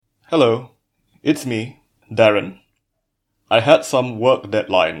Hello, it's me, Darren. I had some work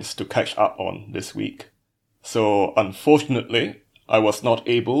deadlines to catch up on this week, so unfortunately, I was not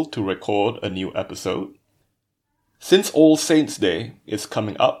able to record a new episode. Since All Saints' Day is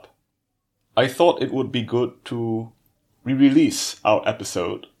coming up, I thought it would be good to re-release our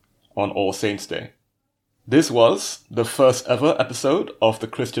episode on All Saints' Day. This was the first ever episode of the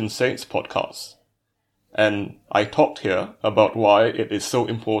Christian Saints podcast. And I talked here about why it is so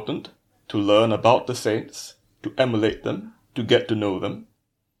important to learn about the saints, to emulate them, to get to know them.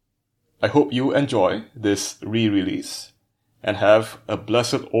 I hope you enjoy this re-release and have a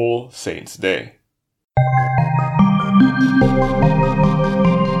blessed All Saints' Day.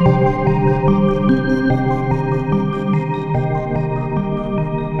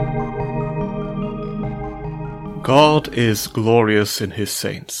 God is glorious in His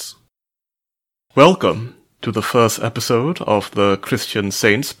saints. Welcome to the first episode of the Christian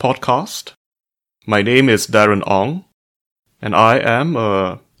Saints podcast. My name is Darren Ong, and I am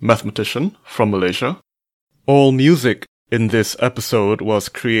a mathematician from Malaysia. All music in this episode was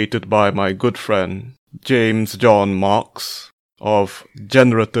created by my good friend James John Marks of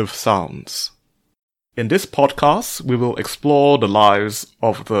Generative Sounds. In this podcast, we will explore the lives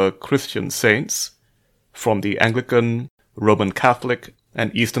of the Christian saints from the Anglican, Roman Catholic,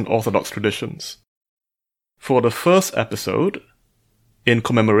 and Eastern Orthodox traditions. For the first episode, in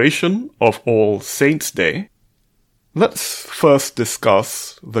commemoration of All Saints' Day, let's first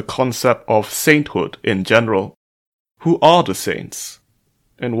discuss the concept of sainthood in general. Who are the saints,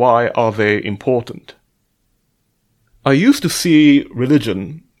 and why are they important? I used to see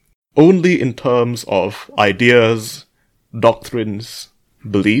religion only in terms of ideas, doctrines,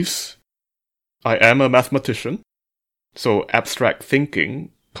 beliefs. I am a mathematician, so abstract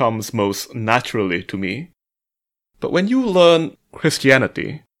thinking comes most naturally to me. But when you learn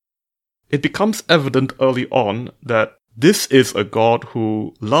Christianity, it becomes evident early on that this is a God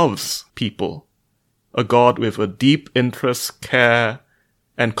who loves people, a God with a deep interest, care,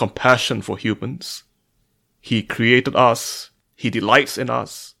 and compassion for humans. He created us, He delights in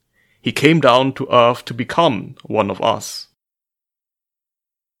us, He came down to earth to become one of us.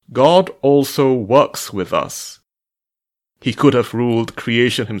 God also works with us. He could have ruled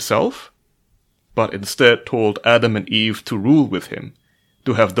creation Himself, but instead told Adam and Eve to rule with Him,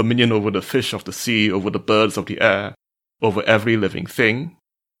 to have dominion over the fish of the sea, over the birds of the air, over every living thing.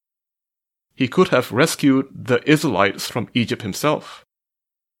 He could have rescued the Israelites from Egypt Himself,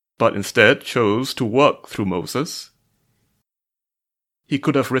 but instead chose to work through Moses. He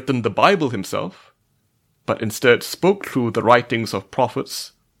could have written the Bible Himself, but instead spoke through the writings of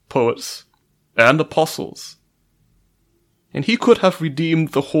prophets, poets, and apostles. And He could have redeemed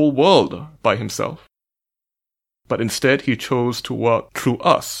the whole world by Himself, but instead He chose to work through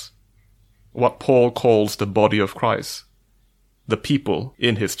us, what Paul calls the body of Christ, the people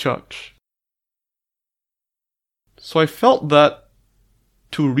in His church. So I felt that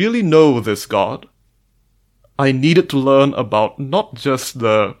to really know this God, I needed to learn about not just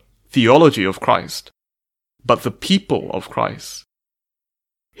the theology of Christ, but the people of Christ,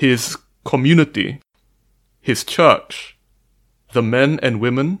 His community, His church, the men and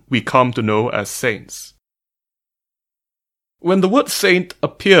women we come to know as saints. When the word saint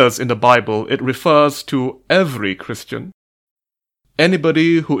appears in the Bible, it refers to every Christian.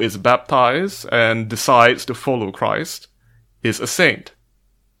 Anybody who is baptized and decides to follow Christ is a saint.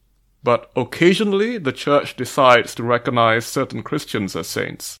 But occasionally, the Church decides to recognize certain Christians as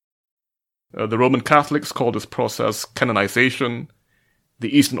saints. The Roman Catholics call this process canonization.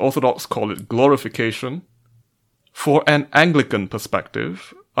 The Eastern Orthodox call it glorification. For an Anglican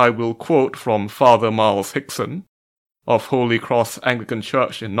perspective, I will quote from Father Miles Hickson of Holy Cross Anglican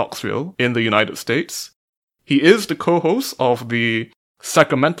Church in Knoxville in the United States. He is the co-host of the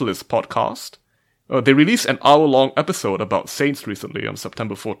Sacramentalist podcast. They released an hour-long episode about saints recently on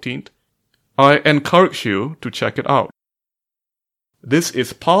September 14th. I encourage you to check it out. This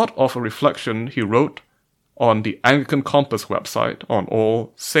is part of a reflection he wrote on the Anglican Compass website on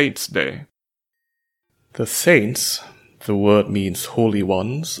All Saints' Day. The saints, the word means holy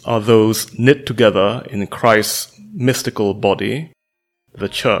ones, are those knit together in Christ's mystical body, the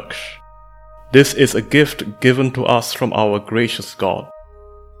Church. This is a gift given to us from our gracious God.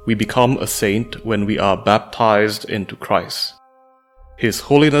 We become a saint when we are baptized into Christ. His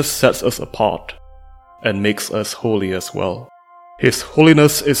holiness sets us apart and makes us holy as well. His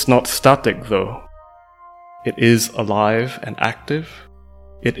holiness is not static, though. It is alive and active.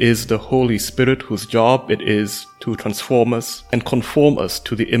 It is the Holy Spirit whose job it is to transform us and conform us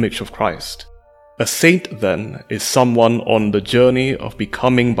to the image of Christ, A saint, then, is someone on the journey of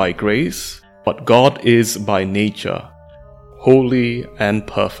becoming by grace what God is by nature, holy and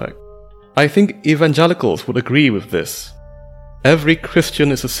perfect. I think evangelicals would agree with this. Every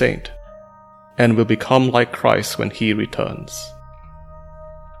Christian is a saint and will become like Christ when he returns.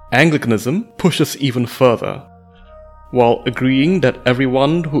 Anglicanism pushes even further. While agreeing that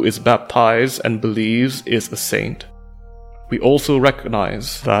everyone who is baptized and believes is a saint, we also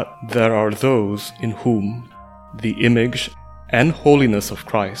recognize that there are those in whom the image and holiness of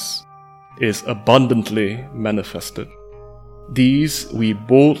Christ is abundantly manifested. These we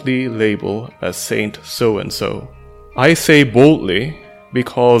boldly label as Saint so-and-so. I say boldly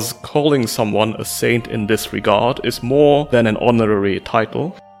because calling someone a saint in this regard is more than an honorary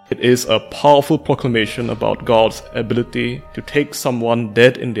title. It is a powerful proclamation about God's ability to take someone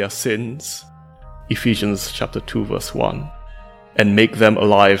dead in their sins, Ephesians chapter 2 verse 1, and make them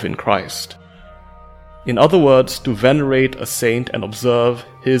alive in Christ. In other words, to venerate a saint and observe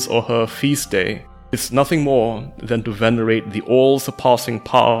his or her feast day is nothing more than to venerate the all-surpassing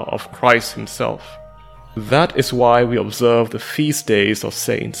power of Christ himself. That is why we observe the feast days of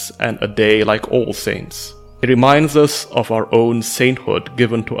saints and a day like All Saints. It reminds us of our own sainthood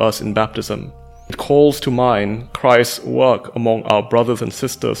given to us in baptism. It calls to mind Christ's work among our brothers and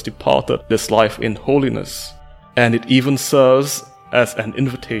sisters departed this life in holiness, and it even serves as an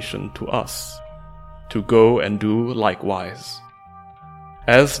invitation to us to go and do likewise.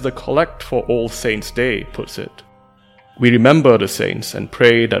 As the Collect for All Saints Day puts it, we remember the saints and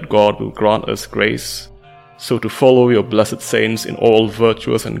pray that God will grant us grace, so to follow your blessed saints in all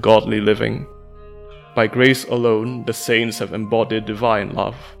virtuous and godly living. By grace alone, the saints have embodied divine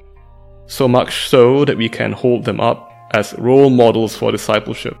love, so much so that we can hold them up as role models for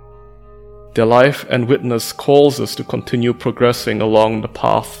discipleship. Their life and witness calls us to continue progressing along the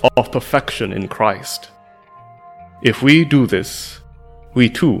path of perfection in Christ. If we do this, we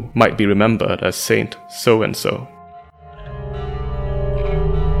too might be remembered as Saint so-and-so.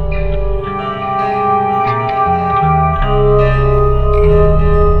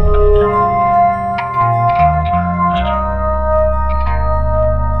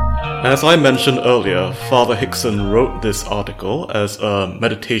 As I mentioned earlier, Father Hickson wrote this article as a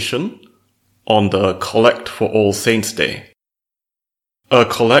meditation on the Collect for All Saints Day. A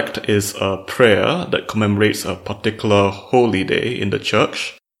collect is a prayer that commemorates a particular holy day in the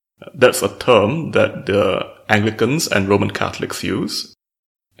Church. That's a term that the Anglicans and Roman Catholics use.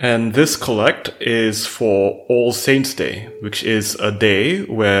 And this collect is for All Saints Day, which is a day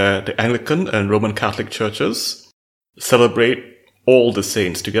where the Anglican and Roman Catholic churches celebrate all the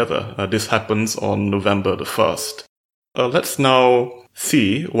saints together. This happens on November the 1st. Let's now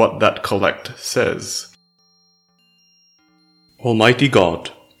see what that collect says. Almighty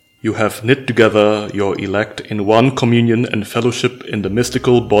God, you have knit together your elect in one communion and fellowship in the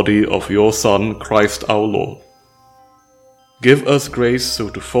mystical body of your Son, Christ our Lord. Give us grace so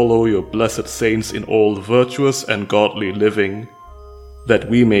to follow your blessed saints in all virtuous and godly living, that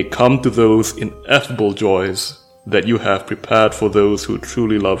we may come to those ineffable joys that you have prepared for those who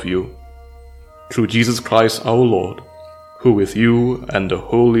truly love you. Through Jesus Christ our Lord, who with you and the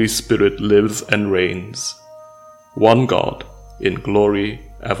Holy Spirit lives and reigns, one God, in glory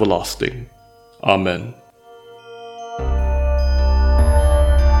everlasting. Amen.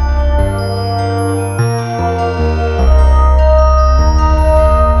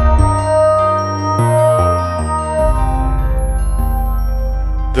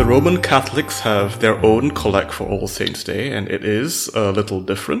 The Roman Catholics have their own Collect for All Saints Day, and it is a little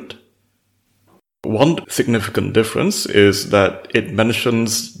different. One significant difference is that it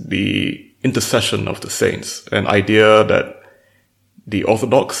mentions the intercession of the saints, an idea that the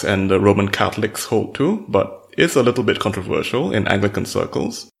Orthodox and the Roman Catholics hold to, but is a little bit controversial in Anglican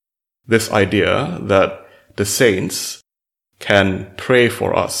circles. This idea that the saints can pray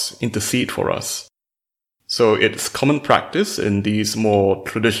for us, intercede for us. So it's common practice in these more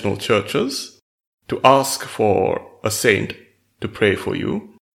traditional churches to ask for a saint to pray for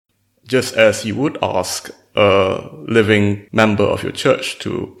you, just as you would ask a living member of your church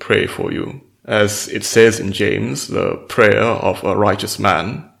to pray for you. As it says in James, the prayer of a righteous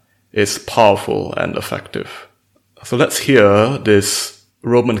man is powerful and effective. So let's hear this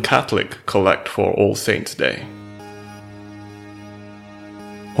Roman Catholic Collect for All Saints Day.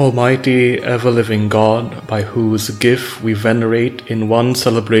 Almighty, ever-living God, by whose gift we venerate in one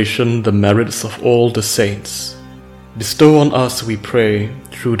celebration the merits of all the saints, bestow on us, we pray,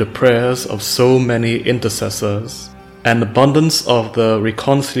 through the prayers of so many intercessors, an abundance of the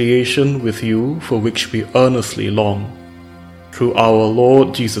reconciliation with you for which we earnestly long. through our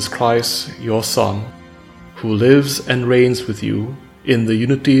Lord Jesus Christ, your Son, who lives and reigns with you in the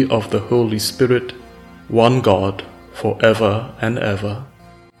unity of the Holy Spirit, one God, forever and ever.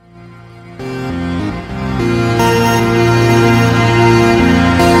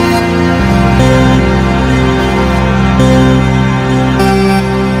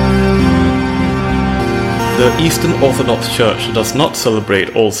 The Eastern Orthodox Church does not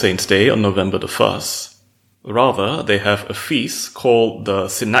celebrate All Saints' Day on November the 1st. Rather, they have a feast called the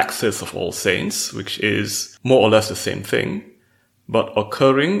Synaxis of All Saints, which is more or less the same thing, but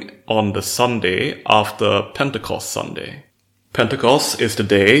occurring on the Sunday after Pentecost Sunday. Pentecost is the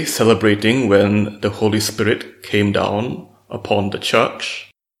day celebrating when the Holy Spirit came down upon the church,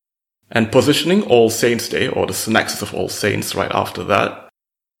 and positioning All Saints' Day, or the Synaxis of All Saints right after that,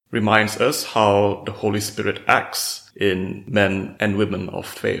 reminds us how the Holy Spirit acts in men and women of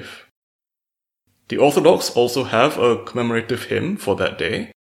faith. The Orthodox also have a commemorative hymn for that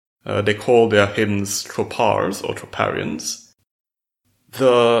day. They call their hymns tropars or troparions.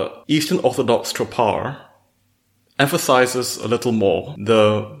 The Eastern Orthodox tropar emphasizes a little more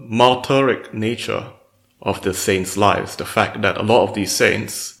the martyric nature of the saints' lives, the fact that a lot of these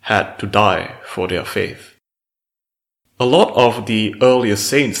saints had to die for their faith. A lot of the earliest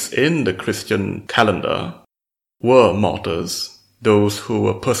saints in the Christian calendar were martyrs, those who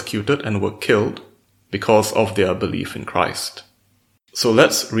were persecuted and were killed because of their belief in Christ. So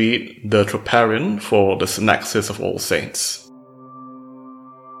let's read the troparion for the Synaxis of All Saints.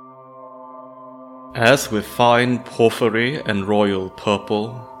 As with fine porphyry and royal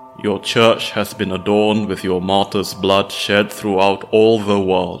purple, your church has been adorned with your martyrs' blood shed throughout all the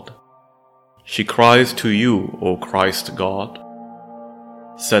world. She cries to you, O Christ God.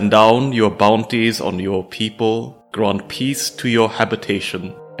 Send down your bounties on your people, grant peace to your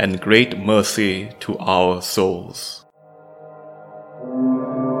habitation, and great mercy to our souls.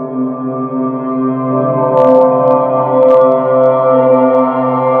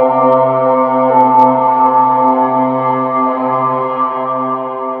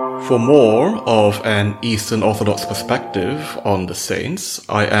 For more of an Eastern Orthodox perspective on the saints,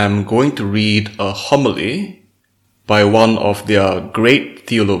 I am going to read a homily by one of their great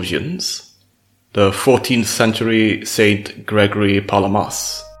theologians, the 14th century Saint Gregory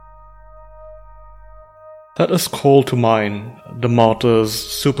Palamas. Let us call to mind the martyrs'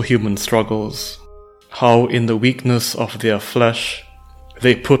 superhuman struggles, how in the weakness of their flesh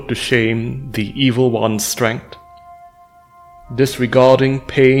they put to shame the evil one's strength, disregarding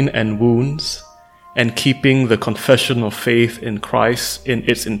pain and wounds, and keeping the confession of faith in Christ in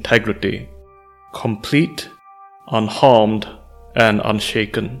its integrity, complete, unharmed, and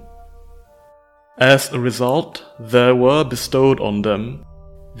unshaken. As a result, there were bestowed on them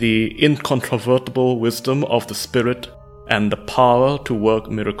the incontrovertible wisdom of the Spirit and the power to work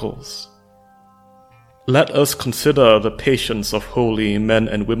miracles. Let us consider the patience of holy men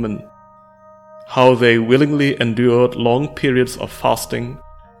and women, how they willingly endured long periods of fasting,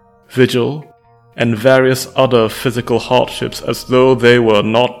 vigil, and various other physical hardships as though they were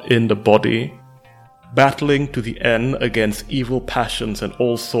not in the body, battling to the end against evil passions and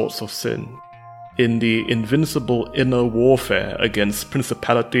all sorts of sin, in the invincible inner warfare against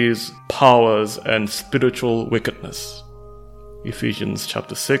principalities, powers, and spiritual wickedness. Ephesians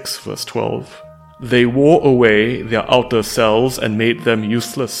chapter 6, verse 12. They wore away their outer selves and made them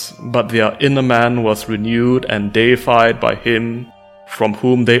useless, but their inner man was renewed and deified by Him, from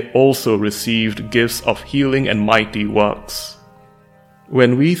whom they also received gifts of healing and mighty works.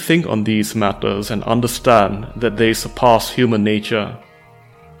 When we think on these matters and understand that they surpass human nature,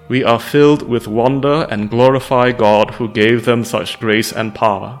 we are filled with wonder and glorify God who gave them such grace and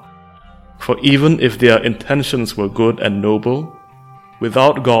power. For even if their intentions were good and noble,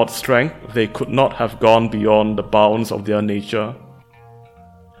 without God's strength, they could not have gone beyond the bounds of their nature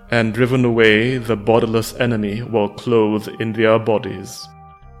and driven away the bodiless enemy while clothed in their bodies.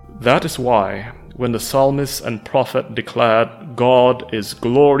 That is why, when the psalmist and prophet declared God is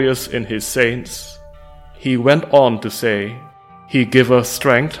glorious in His saints, he went on to say, He giveth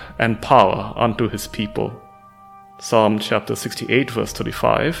strength and power unto His people. Psalm chapter 68, verse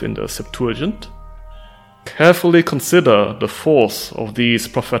 35 in the Septuagint. Carefully consider the force of these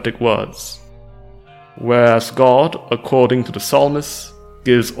prophetic words. Whereas God, according to the psalmist,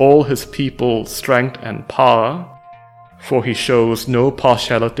 gives all His people strength and power, for He shows no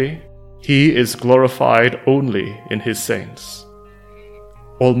partiality, He is glorified only in His saints.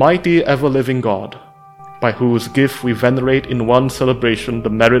 Almighty ever-living God, by whose gift we venerate in one celebration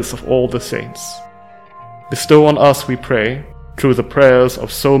the merits of all the saints, bestow on us, we pray, through the prayers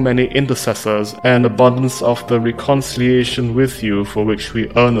of so many intercessors and abundance of the reconciliation with you for which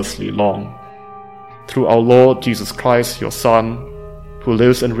we earnestly long. Through our Lord Jesus Christ, your Son, who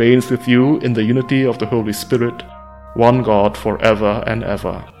lives and reigns with you in the unity of the Holy Spirit, one God forever and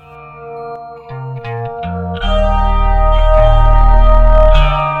ever.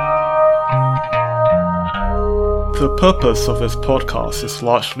 The purpose of this podcast is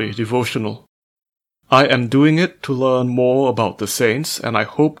largely devotional. I am doing it to learn more about the saints, and I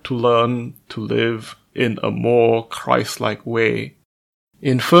hope to learn to live in a more Christ-like way.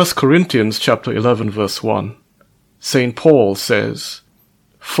 In 1 Corinthians chapter 11 verse 1, St. Paul says,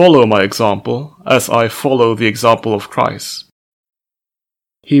 "Follow my example as I follow the example of Christ."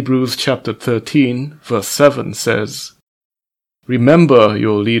 Hebrews chapter 13 verse 7 says, "Remember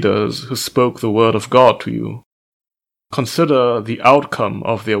your leaders who spoke the word of God to you. Consider the outcome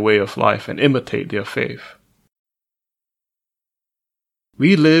of their way of life and imitate their faith."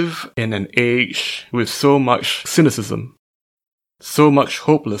 We live in an age with so much cynicism, so much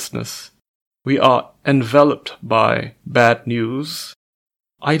hopelessness. We are enveloped by bad news.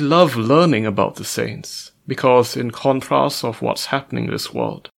 I love learning about the saints because, in contrast of what's happening in this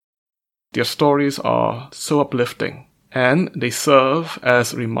world, their stories are so uplifting, and they serve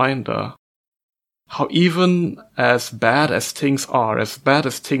as a reminder how even as bad as things are, as bad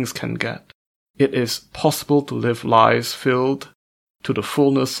as things can get, it is possible to live lives filled to the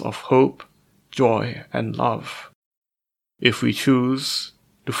fullness of hope, joy, and love, if we choose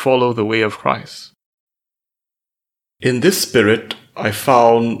to follow the way of Christ. In this spirit, I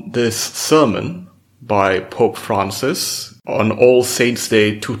found this sermon by Pope Francis on All Saints'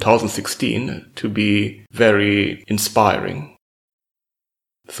 Day 2016 to be very inspiring.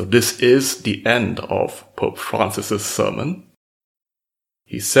 So this is the end of Pope Francis's sermon.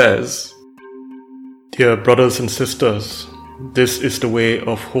 He says, "Dear brothers and sisters, this is the way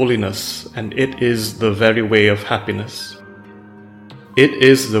of holiness, and it is the very way of happiness. It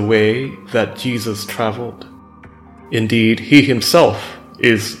is the way that Jesus traveled. Indeed, he himself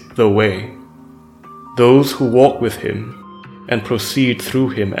is the way. Those who walk with him and proceed through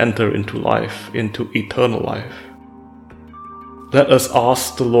him enter into life, into eternal life. Let us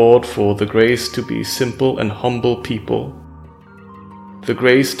ask the Lord for the grace to be simple and humble people, the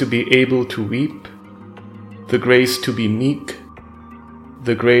grace to be able to weep, the grace to be meek,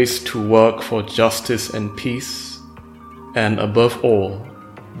 the grace to work for justice and peace, and above all,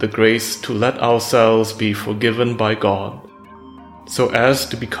 the grace to let ourselves be forgiven by God, so as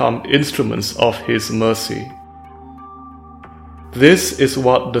to become instruments of His mercy. This is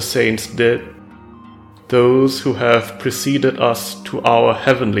what the saints did, those who have preceded us to our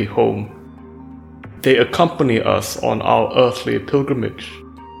heavenly home. They accompany us on our earthly pilgrimage.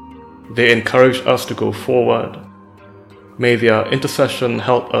 They encourage us to go forward. May their intercession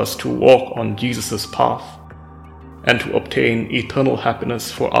help us to walk on Jesus' path and to obtain eternal happiness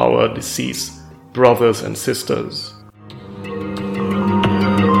for our deceased brothers and sisters."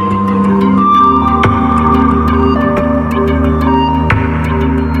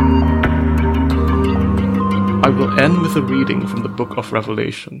 I will end with a reading from the book of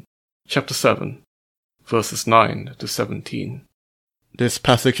Revelation, chapter 7, verses 9 to 17. This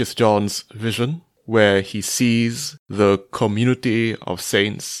passage is John's vision, where he sees the community of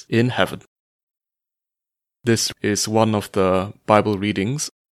saints in heaven. This is one of the Bible readings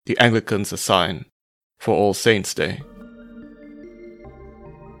the Anglicans assign for All Saints' Day.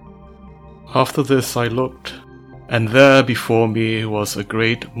 "After this I looked, and there before me was a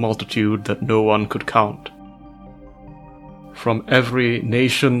great multitude that no one could count, from every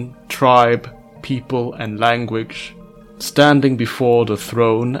nation, tribe, people, and language, standing before the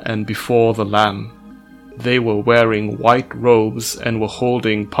throne and before the Lamb. They were wearing white robes and were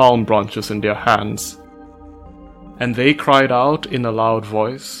holding palm branches in their hands. And they cried out in a loud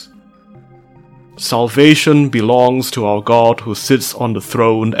voice, 'Salvation belongs to our God who sits on the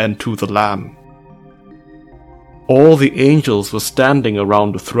throne and to the Lamb.' All the angels were standing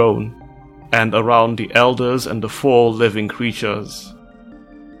around the throne, and around the elders and the 4 living creatures.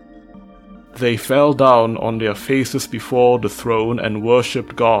 They fell down on their faces before the throne and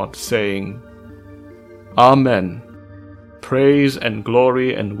worshipped God, saying, 'Amen. Praise and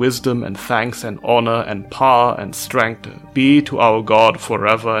glory and wisdom and thanks and honor and power and strength be to our God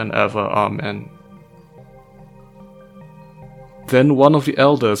forever and ever. Amen.' Then one of the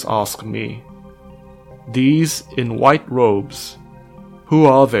elders asked me, 'These in white robes, who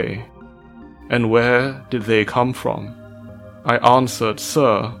are they? And where did they come from?' I answered,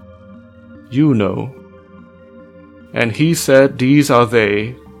 'Sir, you know.' And he said, 'These are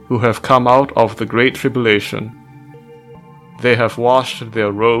they who have come out of the great tribulation. They have washed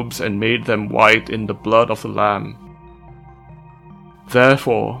their robes and made them white in the blood of the Lamb.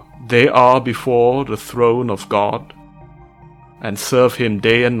 Therefore they are before the throne of God, and serve him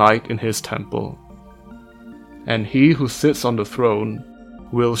day and night in his temple. And he who sits on the throne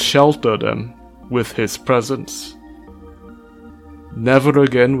will shelter them with his presence. Never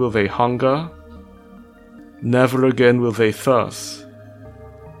again will they hunger, never again will they thirst.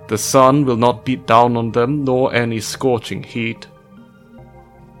 The sun will not beat down on them, nor any scorching heat.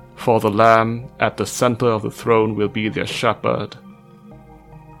 For the Lamb at the center of the throne will be their shepherd.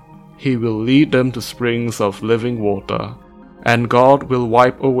 He will lead them to springs of living water, and God will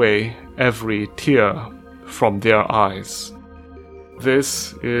wipe away every tear from their eyes.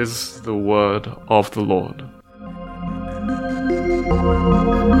 This is the word of the Lord.